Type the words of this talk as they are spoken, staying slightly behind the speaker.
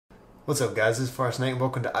What's up guys, this is Forrest Knight and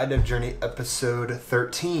welcome to iDev Journey episode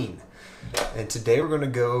 13. And today we're going to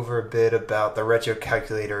go over a bit about the retro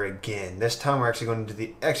calculator again. This time we're actually going to do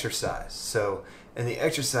the exercise. So in the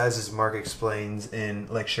exercise, as Mark explains in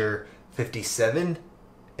lecture 57,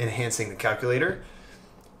 enhancing the calculator,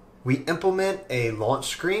 we implement a launch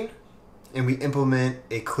screen and we implement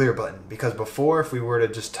a clear button. Because before, if we were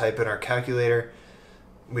to just type in our calculator,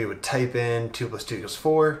 we would type in 2 plus 2 equals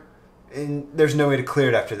 4. And there's no way to clear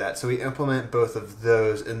it after that. So we implement both of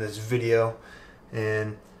those in this video.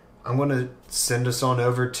 And I'm going to send us on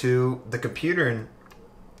over to the computer and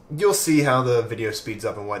you'll see how the video speeds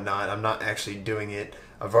up and whatnot. I'm not actually doing it.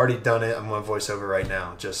 I've already done it. I'm going to voice over right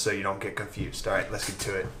now just so you don't get confused. Alright, let's get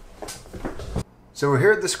to it. So we're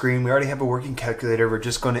here at the screen. We already have a working calculator. We're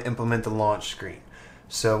just going to implement the launch screen.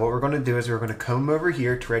 So what we're going to do is we're going to come over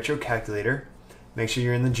here to retro calculator. Make sure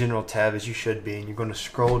you're in the general tab as you should be, and you're going to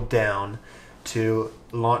scroll down to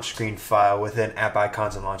launch screen file within app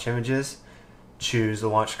icons and launch images. Choose the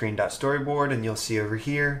launch screen.storyboard and you'll see over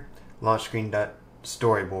here launch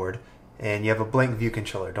screen.storyboard, and you have a blank view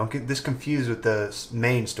controller. Don't get this confused with the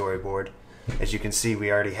main storyboard. As you can see,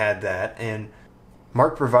 we already had that, and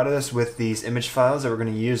Mark provided us with these image files that we're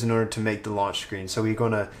going to use in order to make the launch screen. So we're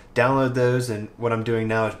going to download those, and what I'm doing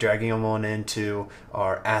now is dragging them on into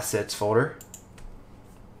our assets folder.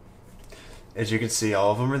 As you can see,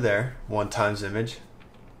 all of them are there, 1x image.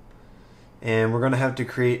 And we're going to have to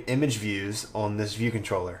create image views on this view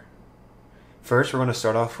controller. First, we're going to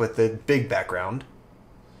start off with the big background.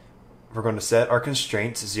 We're going to set our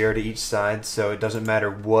constraints 0 to each side, so it doesn't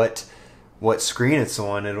matter what screen it's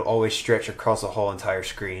on, it'll always stretch across the whole entire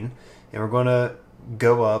screen. And we're going to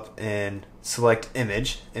go up and select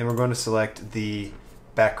image, and we're going to select the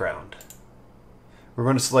background. We're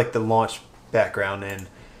going to select the launch background, and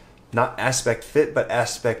not aspect fit, but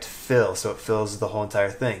aspect fill, so it fills the whole entire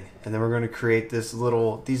thing. And then we're going to create these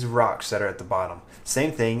rocks that are at the bottom.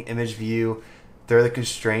 Same thing, image view, throw the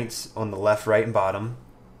constraints on the left, right, and bottom.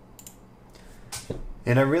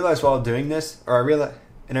 And I realized while doing this, I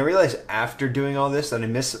realized after doing all this that I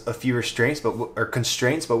missed a few constraints, but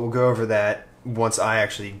we'll go over that once I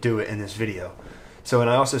actually do it in this video. So, and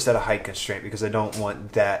I also set a height constraint because I don't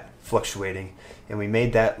want that fluctuating. And we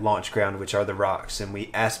made that launch ground, which are the rocks, and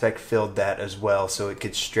we aspect filled that as well so it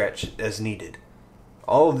could stretch as needed.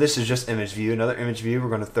 All of this is just image view. Another image view, we're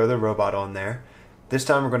going to throw the robot on there. This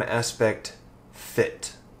time we're going to aspect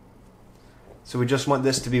fit. So we just want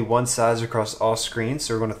this to be one size across all screens,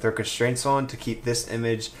 so we're going to throw constraints on to keep this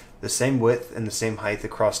image the same width and the same height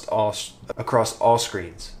across all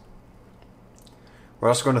screens. We're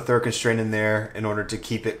also going to throw a constraint in there in order to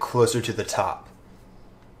keep it closer to the top.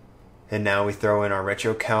 And now we throw in our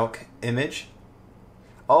retro calc image.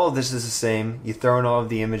 All of this is the same. You throw in all of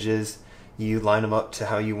the images, you line them up to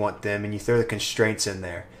how you want them, and you throw the constraints in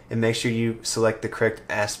there. And make sure you select the correct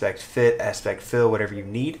aspect fit, aspect fill, whatever you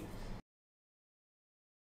need.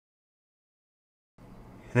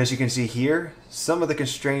 And as you can see here, some of the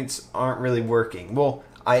constraints aren't really working. Well,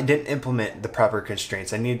 I didn't implement the proper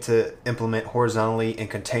constraints. I need to implement horizontally and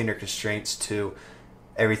container constraints to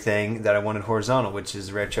everything that I wanted horizontal, which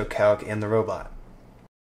is retro calc and the robot.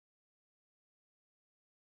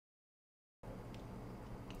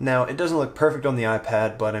 Now, it doesn't look perfect on the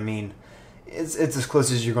iPad, but I mean, it's as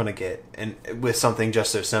close as you're going to get, and with something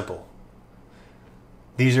just so simple.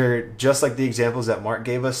 These are just like the examples that Mark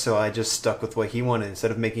gave us, so I just stuck with what he wanted.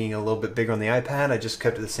 Instead of making it a little bit bigger on the iPad, I just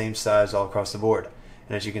kept it the same size all across the board.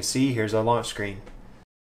 And as you can see, here's our launch screen.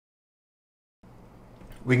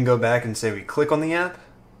 We can go back and say we click on the app,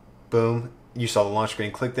 boom, you saw the launch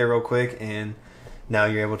screen, click there real quick, and now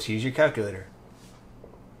you're able to use your calculator.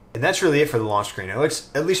 And that's really it for the launch screen, at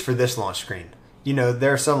least for this launch screen. You know,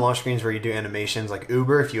 there are some launch screens where you do animations, like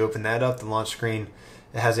Uber. If you open that up, the launch screen,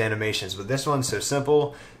 it has animations, but this one's so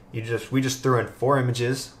simple. We just threw in 4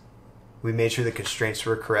 images. We made sure the constraints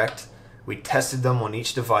were correct. We tested them on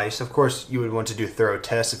each device. Of course, you would want to do thorough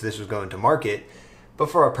tests if this was going to market, but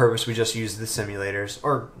for our purpose, we just used the simulators,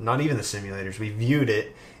 or not even the simulators. We viewed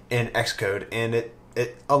it in Xcode, and it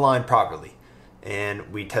aligned properly.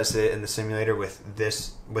 And we tested it in the simulator with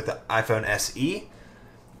the iPhone SE,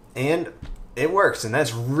 and it works. And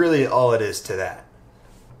that's really all it is to that.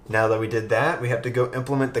 Now that we did that, we have to go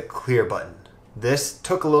implement the clear button. This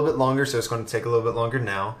took a little bit longer, so it's going to take a little bit longer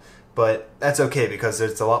now, but that's okay because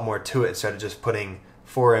there's a lot more to it instead of just putting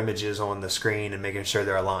 4 images on the screen and making sure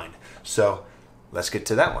they're aligned. So let's get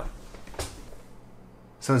to that one.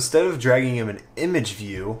 So instead of dragging in an image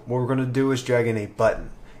view, what we're going to do is drag in a button.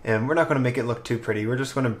 And we're not going to make it look too pretty. We're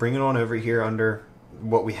just going to bring it on over here under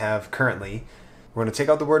what we have currently. We're going to take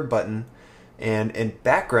out the word button, And in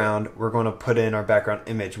background, we're going to put in our background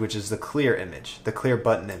image, which is the clear image, the clear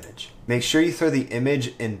button image. Make sure you throw the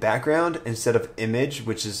image in background instead of image,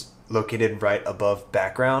 which is located right above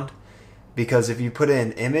background. Because if you put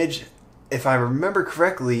in image, if I remember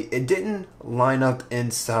correctly, it didn't line up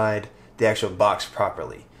inside the actual box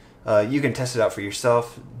properly. You can test it out for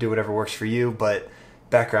yourself, do whatever works for you, but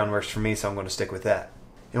background works for me, so I'm going to stick with that.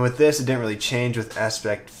 And with this, it didn't really change with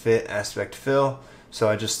aspect fit, aspect fill, so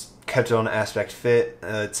I just kept it on aspect fit.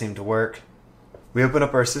 It seemed to work. We open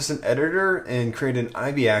up our assistant editor and create an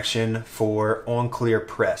IB action for on clear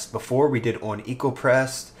pressed. Before we did on equal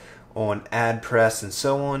pressed, on add press, and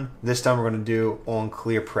so on. This time we're going to do on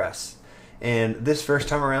clear press. And this first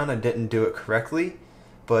time around I didn't do it correctly,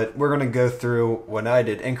 but we're going to go through what I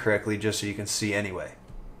did incorrectly just so you can see anyway.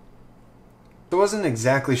 I wasn't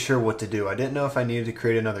exactly sure what to do. I didn't know if I needed to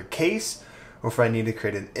create another case or if I needed to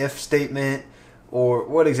create an if statement or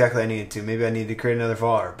what exactly I needed to. Maybe I needed to create another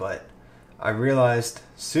var, but I realized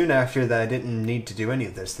soon after that I didn't need to do any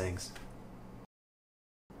of those things.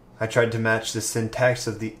 I tried to match the syntax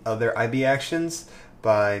of the other IB actions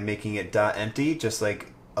by making it .empty, just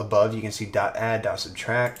like above you can see .add,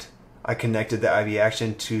 .subtract. I connected the IB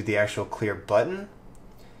action to the actual clear button.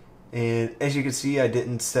 And as you can see, I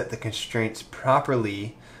didn't set the constraints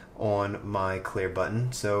properly on my clear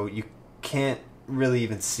button, so you can't really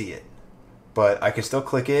even see it. But I can still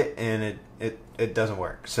click it and it doesn't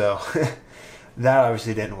work. So that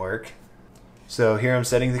obviously didn't work. So here I'm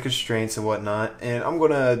setting the constraints and whatnot, and I'm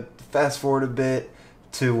going to fast forward a bit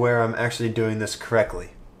to where I'm actually doing this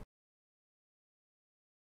correctly.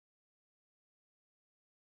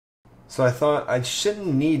 So I thought I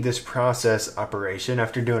shouldn't need this process operation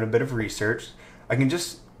after doing a bit of research. I can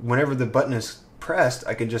just, whenever the button is pressed,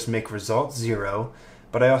 I can just make result 0,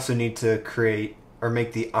 but I also need to create or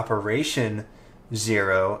make the operation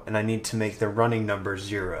 0, and I need to make the running number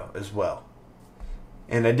 0 as well.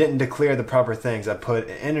 And I didn't declare the proper things. I put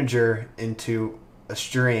an integer into a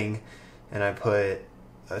string, and I put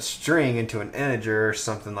a string into an integer or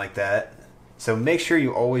something like that. So make sure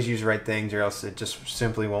you always use the right things or else it just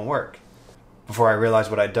simply won't work. Before I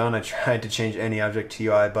realized what I'd done, I tried to change any object to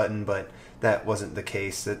UI button, but that wasn't the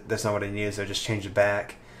case. That's not what I needed, so I just changed it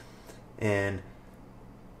back. And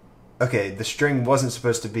okay, the string wasn't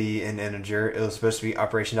supposed to be an integer. It was supposed to be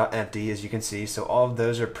operation.empty, as you can see. So all of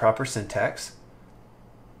those are proper syntax.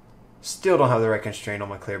 Still don't have the right constraint on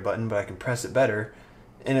my clear button, but I can press it better,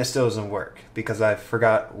 and it still doesn't work because I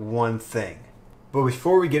forgot one thing. But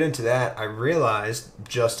before we get into that, I realized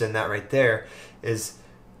just in that right there is,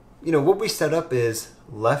 what we set up is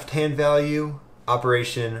left-hand value,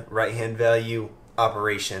 operation, right-hand value,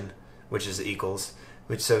 operation, which is equals.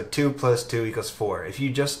 So 2 plus 2 equals 4. If you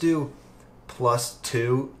just do plus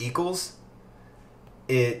 2 equals,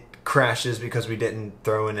 it crashes because we didn't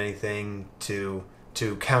throw in anything to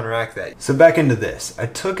counteract that. So back into this. I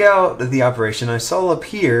took out the operation. I saw up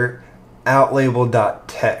here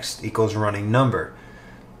outlabel.text equals running number.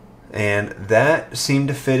 And that seemed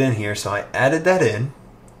to fit in here, so I added that in,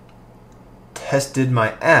 tested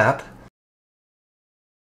my app,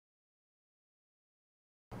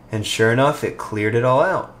 and sure enough, it cleared it all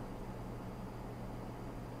out.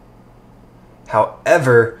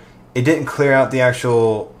 However, it didn't clear out the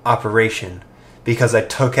actual operation because I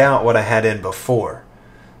took out what I had in before.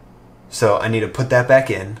 So I need to put that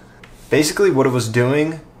back in. Basically what it was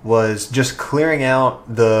doing was just clearing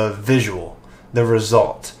out the visual, the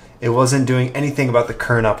result. It wasn't doing anything about the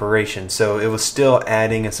current operation, so it was still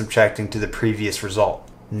adding and subtracting to the previous result.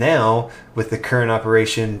 Now, with the current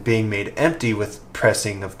operation being made empty with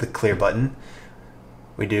pressing of the clear button,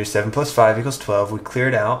 we do 7 plus 5 equals 12. We clear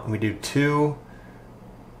it out, and we do 2.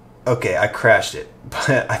 Okay, I crashed it,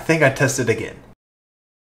 but I think I tested again.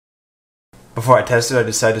 Before I tested, I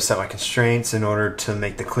decided to set my constraints in order to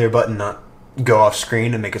make the clear button not go off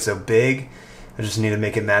screen and make it so big. I just need to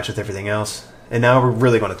make it match with everything else. And now we're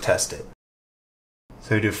really going to test it.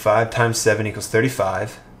 So we do 5 times 7 equals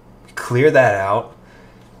 35. We clear that out.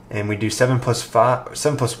 And we do 7 plus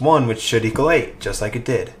 1, which should equal 8, just like it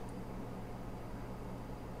did.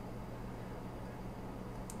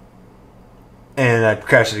 And I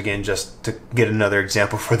crashed it again just to get another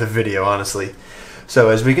example for the video, honestly. So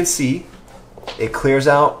as we can see, it clears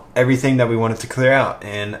out everything that we want it to clear out.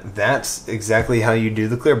 And that's exactly how you do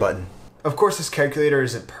the clear button. Of course, this calculator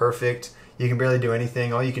isn't perfect. You can barely do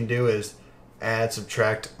anything. All you can do is add,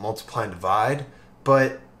 subtract, multiply, and divide.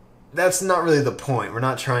 But that's not really the point. We're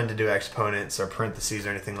not trying to do exponents or parentheses or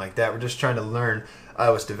anything like that. We're just trying to learn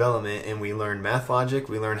iOS development, and we learn math logic.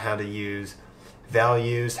 We learn how to use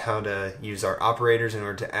values, how to use our operators in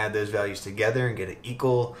order to add those values together and get an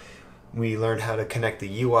equal. We learned how to connect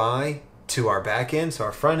the UI to our backend, so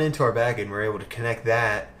our front end to our backend. We're able to connect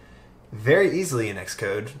that very easily in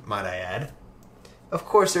Xcode, might I add. Of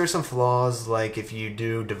course, there are some flaws, like if you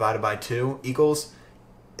do divided by 2 equals,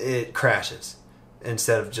 it crashes.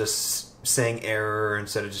 Instead of just saying error,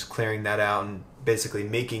 instead of just clearing that out and basically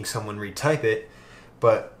making someone retype it.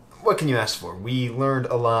 But what can you ask for? We learned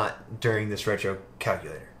a lot during this retro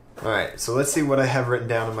calculator. Alright, so let's see what I have written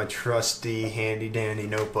down in my trusty, handy dandy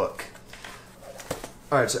notebook.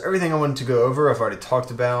 Alright, so everything I wanted to go over, I've already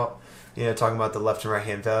talked about. You know, talking about the left and right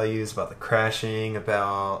hand values, about the crashing,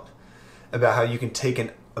 about how you can take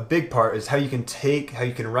a big part is how you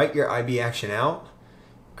can write your IB action out,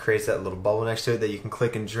 creates that little bubble next to it that you can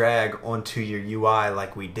click and drag onto your UI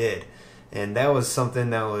like we did. And that was something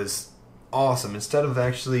that was awesome. Instead of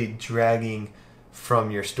actually dragging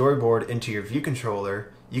from your storyboard into your view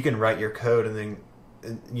controller, you can write your code and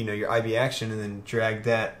then, you know, your IB action and then drag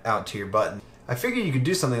that out to your button. I figured you could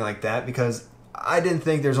do something like that because I didn't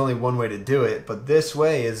think there's only one way to do it, but this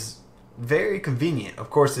way is very convenient. Of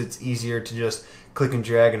course, it's easier to just click and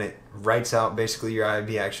drag and it writes out basically your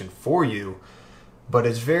IB action for you, but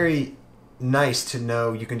it's very nice to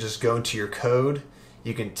know you can just go into your code,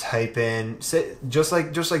 you can type in, just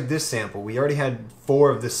like this sample, we already had 4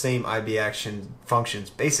 of the same IB action functions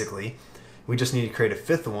basically. We just need to create a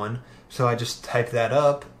 5th one, so I just typed that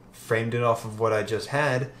up, framed it off of what I just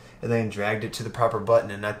had, and then dragged it to the proper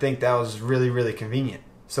button, and I think that was really, really convenient.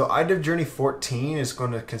 So iDev Journey 14 is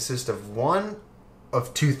going to consist of one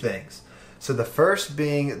of 2 things. So the first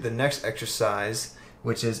being the next exercise,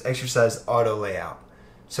 which is exercise auto layout.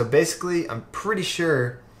 So basically, I'm pretty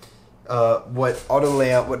sure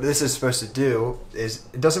what this is supposed to do is,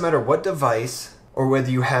 it doesn't matter what device or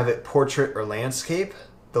whether you have it portrait or landscape,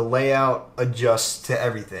 the layout adjusts to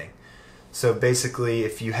everything. So basically,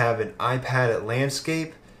 if you have an iPad at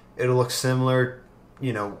landscape, it'll look similar,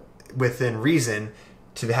 you know, within reason,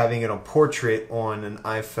 to having it on portrait on an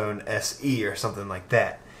iPhone SE or something like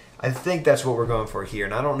that. I think that's what we're going for here,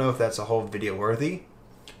 and I don't know if that's a whole video worthy,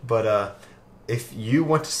 but if you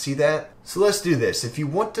want to see that, so let's do this. If you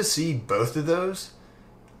want to see both of those,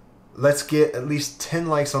 let's get at least 10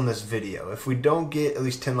 likes on this video. If we don't get at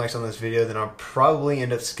least 10 likes on this video, then I'll probably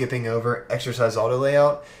end up skipping over exercise auto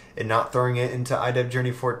layout and not throwing it into iDev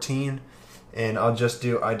Journey 14, and I'll just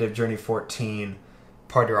do iDev Journey 14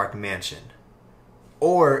 Party Rock Mansion.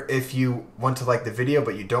 Or if you want to like the video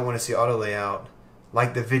but you don't want to see auto layout,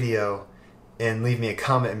 like the video and leave me a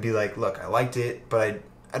comment and be like, look, I liked it, but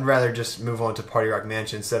I'd rather just move on to Party Rock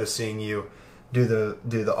Mansion instead of seeing you do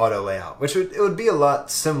the auto layout, which it would be a lot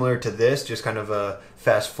similar to this, just kind of a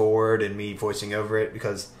fast forward and me voicing over it,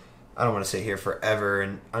 because I don't want to sit here forever,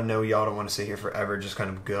 and I know y'all don't want to sit here forever just kind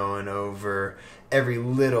of going over every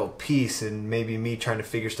little piece and maybe me trying to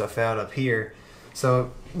figure stuff out up here.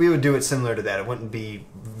 So we would do it similar to that. It wouldn't be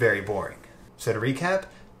very boring. So to recap,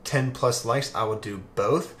 10 plus likes, I will do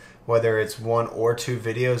both. Whether it's 1 or 2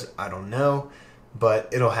 videos, I don't know, but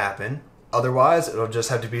it'll happen. Otherwise, it'll just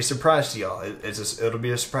have to be a surprise to y'all. It'll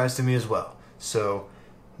be a surprise to me as well. So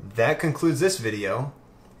that concludes this video,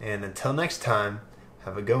 and until next time,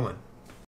 have a good one.